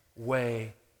best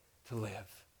way to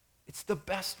live. It's the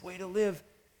best way to live,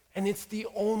 and it's the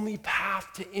only path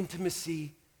to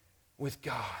intimacy with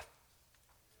God.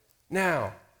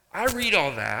 Now, I read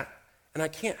all that, and I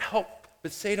can't help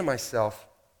but say to myself,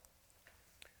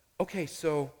 okay,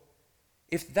 so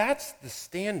if that's the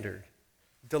standard,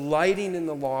 delighting in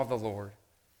the law of the Lord,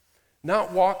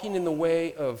 not walking in the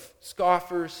way of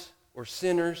scoffers or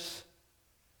sinners,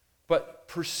 but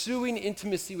pursuing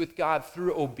intimacy with God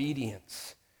through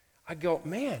obedience, I go,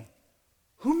 man,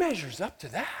 who measures up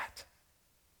to that?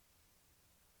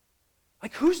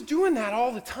 Like, who's doing that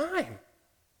all the time?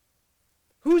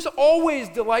 Who's always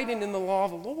delighting in the law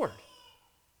of the Lord?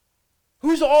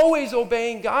 Who's always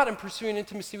obeying God and pursuing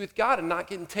intimacy with God and not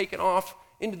getting taken off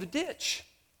into the ditch?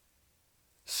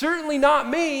 Certainly not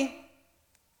me.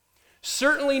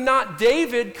 Certainly not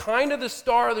David, kind of the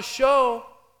star of the show.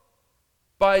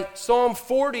 By Psalm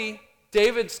 40,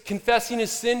 David's confessing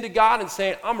his sin to God and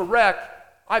saying, I'm a wreck.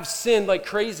 I've sinned like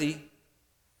crazy.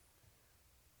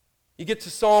 You get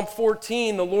to Psalm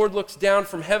 14, the Lord looks down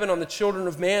from heaven on the children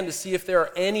of man to see if there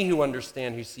are any who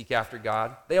understand, who seek after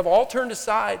God. They have all turned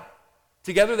aside.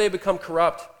 Together they become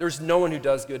corrupt. There's no one who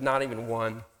does good, not even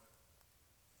one.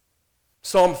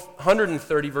 Psalm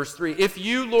 130, verse 3. If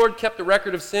you, Lord, kept the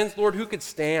record of sins, Lord, who could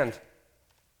stand?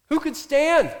 Who could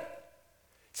stand?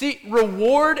 See,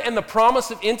 reward and the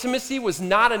promise of intimacy was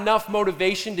not enough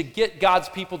motivation to get God's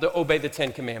people to obey the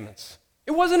 10 Commandments.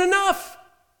 It wasn't enough.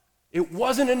 It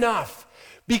wasn't enough.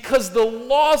 Because the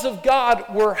laws of God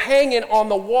were hanging on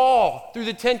the wall through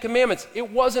the 10 Commandments.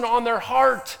 It wasn't on their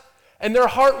heart. And their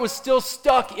heart was still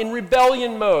stuck in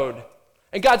rebellion mode.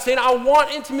 And God's saying, I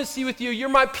want intimacy with you. You're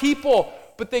my people.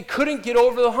 But they couldn't get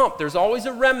over the hump. There's always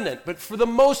a remnant. But for the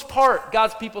most part,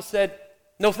 God's people said,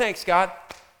 no thanks, God.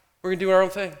 We're going to do our own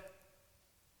thing.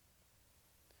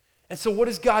 And so what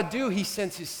does God do? He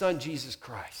sends his son, Jesus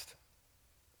Christ.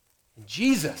 And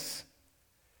Jesus,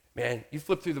 man, you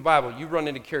flip through the Bible, you run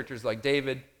into characters like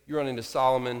David, you run into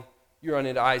Solomon, you run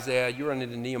into Isaiah, you run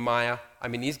into Nehemiah. I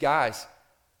mean, these guys,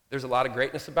 there's a lot of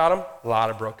greatness about them, a lot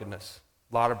of brokenness.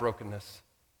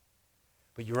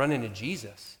 But you run into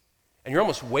Jesus, and you're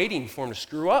almost waiting for him to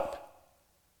screw up.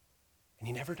 And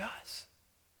he never does.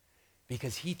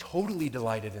 because he totally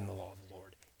delighted in the law of the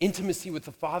Lord. Intimacy with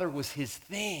the Father was his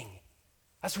thing.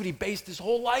 That's what he based his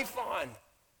whole life on.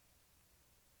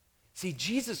 See,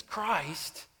 Jesus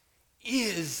Christ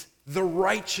is the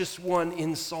righteous one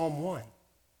in Psalm 1.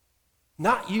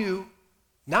 Not you,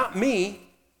 not me,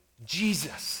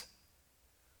 Jesus.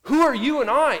 Who are you and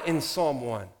I in Psalm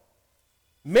 1?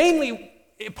 Mainly,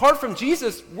 apart from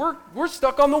Jesus, we're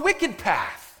stuck on the wicked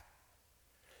path.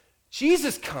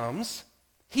 Jesus comes,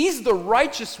 he's the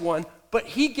righteous one, but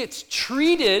he gets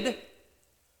treated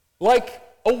like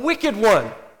a wicked one.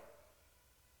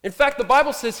 In fact, the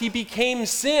Bible says he became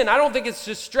sin. I don't think it's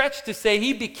just stretched to say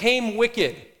he became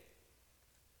wicked.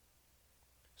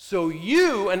 So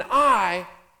you and I,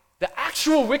 the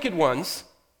actual wicked ones,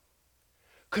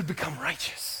 could become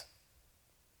righteous.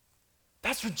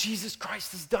 That's what Jesus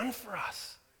Christ has done for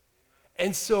us.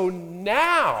 And so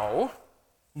now,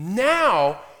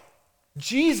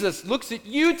 Jesus looks at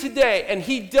you today, and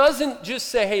he doesn't just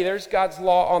say, hey, there's God's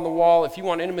law on the wall. If you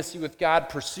want intimacy with God,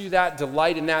 pursue that,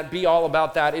 delight in that, be all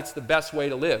about that. It's the best way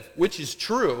to live, which is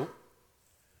true.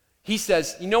 He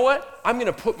says, you know what? I'm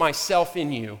going to put myself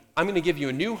in you. I'm going to give you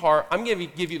a new heart. I'm going to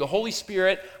give you the Holy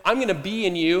Spirit. I'm going to be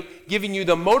in you, giving you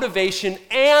the motivation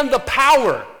and the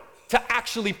power to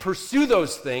actually pursue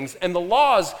those things. And the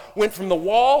laws went from the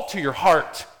wall to your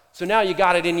heart. So now you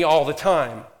got it in you all the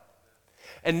time.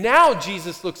 And now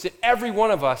Jesus looks at every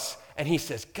one of us and he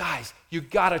says, guys, you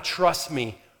got to trust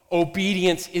me.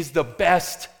 Obedience is the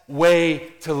best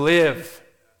way to live.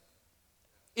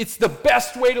 It's the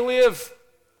best way to live.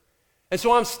 And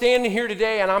so I'm standing here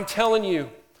today and I'm telling you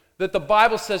that the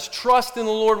Bible says, trust in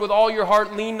the Lord with all your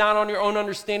heart, lean not on your own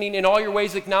understanding, in all your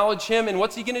ways acknowledge him. And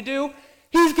what's he going to do?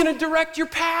 He's going to direct your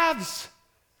paths.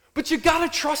 But you got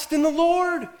to trust in the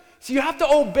Lord. So you have to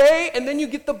obey, and then you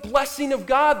get the blessing of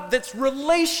God that's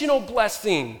relational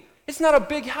blessing. It's not a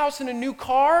big house and a new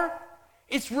car.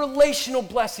 It's relational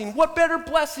blessing. What better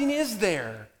blessing is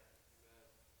there?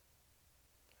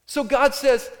 So God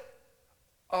says,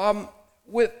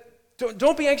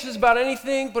 don't be anxious about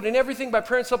anything, but in everything by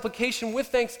prayer and supplication with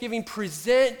thanksgiving,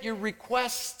 present your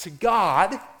requests to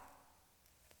God,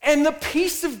 and the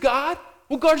peace of God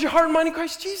will guard your heart and mind in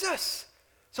Christ Jesus.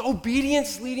 So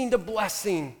obedience leading to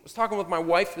blessing. I was talking with my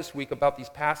wife this week about these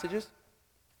passages,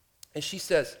 and she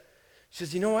says,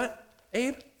 you know what,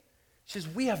 Abe? She says,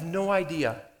 we have no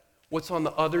idea what's on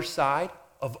the other side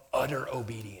of utter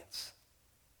obedience.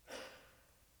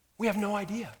 We have no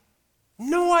idea.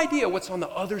 No idea what's on the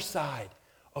other side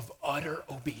of utter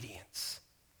obedience.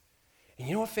 And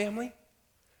you know what, family?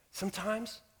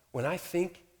 Sometimes when I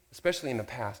think, especially in the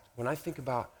past, when I think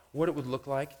about what it would look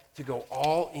like to go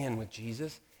all in with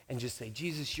Jesus and just say,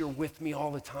 Jesus, you're with me all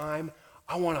the time.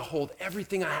 I want to hold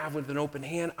everything I have with an open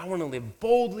hand. I want to live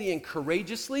boldly and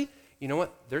courageously. You know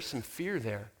what? There's some fear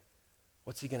there.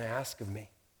 What's he going to ask of me?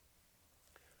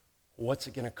 What's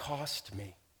it going to cost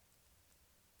me?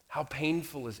 How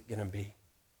painful is it going to be?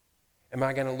 Am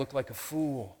I going to look like a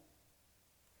fool?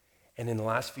 And in the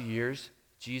last few years,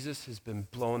 Jesus has been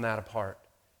blowing that apart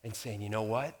and saying, you know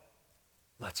what?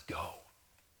 Let's go.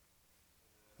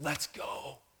 Let's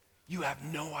go. You have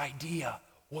no idea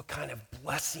what kind of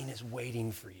blessing is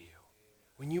waiting for you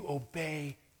when you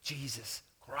obey Jesus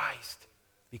Christ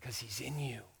because he's in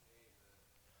you.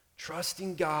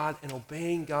 Trusting God and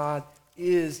obeying God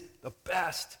is the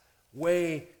best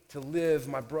way to live.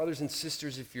 My brothers and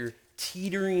sisters, if you're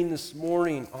teetering this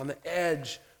morning on the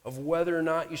edge of whether or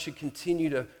not you should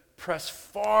continue to press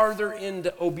farther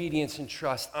into obedience and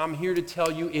trust, I'm here to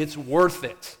tell you it's worth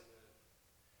it.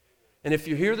 And if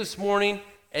you're here this morning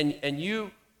and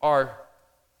you are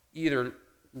either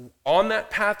on that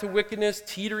path to wickedness,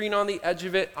 teetering on the edge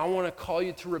of it, I want to call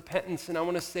you to repentance, and I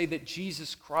want to say that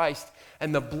Jesus Christ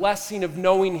and the blessing of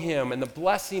knowing him and the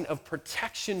blessing of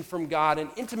protection from God and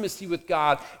intimacy with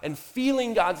God and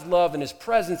feeling God's love and his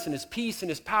presence and his peace and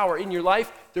his power in your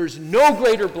life, there's no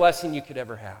greater blessing you could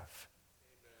ever have.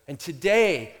 And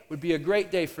today would be a great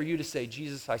day for you to say,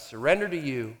 Jesus, I surrender to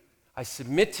you. I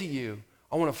submit to you.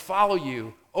 I want to follow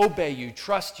you, obey you,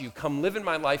 trust you. Come live in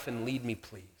my life and lead me,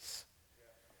 please.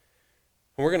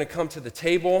 And we're going to come to the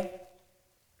table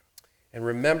and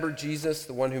remember Jesus,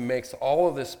 the one who makes all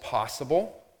of this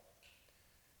possible.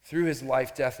 Through his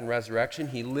life, death, and resurrection,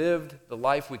 he lived the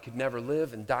life we could never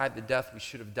live and died the death we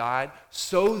should have died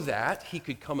so that he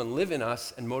could come and live in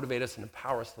us and motivate us and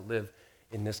empower us to live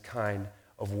in this kind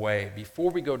of way. Before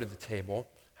we go to the table,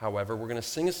 however, we're going to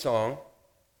sing a song.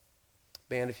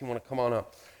 Band, if you want to come on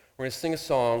up. We're going to sing a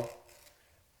song,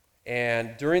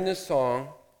 and during this song,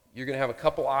 you're going to have a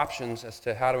couple options as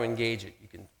to how to engage it. You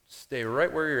can stay right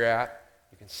where you're at,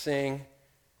 you can sing,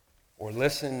 or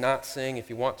listen, not sing. If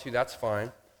you want to, that's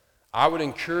fine. I would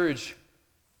encourage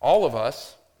all of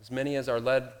us, as many as are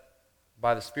led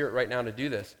by the Spirit right now to do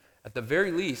this, at the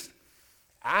very least,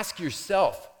 ask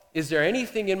yourself, is there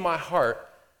anything in my heart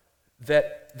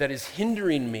that is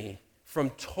hindering me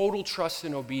from total trust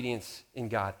and obedience in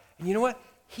God? And you know what?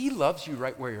 He loves you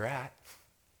right where you're at.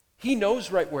 He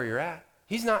knows right where you're at.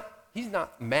 He's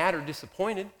not mad or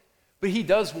disappointed, but he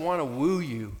does want to woo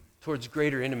you towards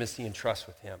greater intimacy and trust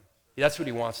with him. That's what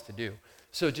he wants to do.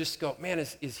 So just go, man,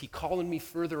 is he calling me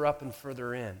further up and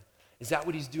further in? Is that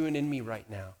what he's doing in me right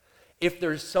now? If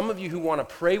there's some of you who want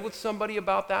to pray with somebody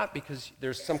about that because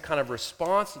there's some kind of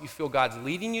response that you feel God's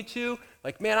leading you to,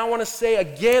 like, man, I want to say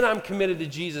again, I'm committed to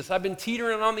Jesus. I've been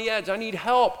teetering on the edge. I need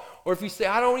help. Or if you say,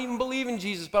 I don't even believe in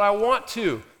Jesus, but I want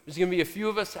to, there's going to be a few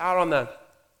of us out on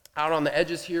the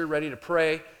edges here ready to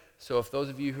pray. So if those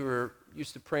of you who are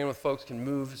used to praying with folks can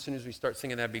move as soon as we start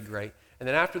singing, that'd be great. And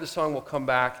then after the song, we'll come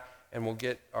back and we'll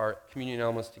get our communion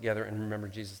elements together and remember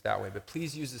Jesus that way. But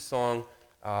please use the song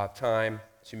time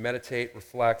to meditate,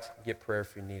 reflect, get prayer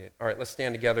if you need it. All right, let's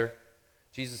stand together.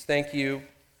 Jesus, thank you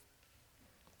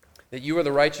that you are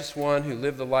the righteous one who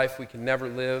lived the life we can never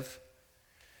live.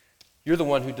 You're the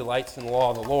one who delights in the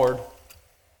law of the Lord.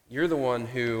 You're the one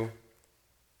who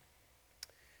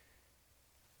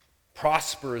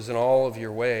prospers in all of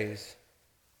your ways.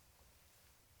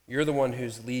 You're the one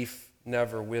whose leaf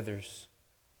never withers.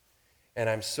 And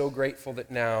I'm so grateful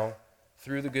that now,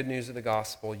 through the good news of the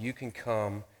gospel, you can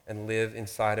come and live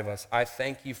inside of us. I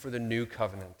thank you for the new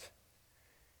covenant.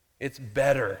 It's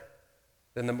better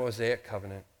than the Mosaic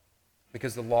covenant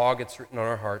because the law gets written on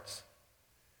our hearts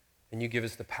and you give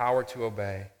us the power to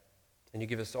obey and you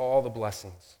give us all the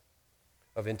blessings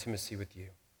of intimacy with you.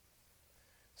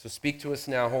 So speak to us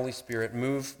now, Holy Spirit.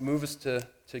 Move us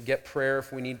to get prayer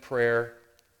if we need prayer.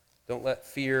 Don't let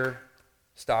fear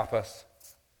stop us.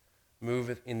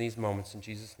 Move in these moments in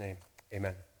Jesus' name.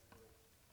 Amen.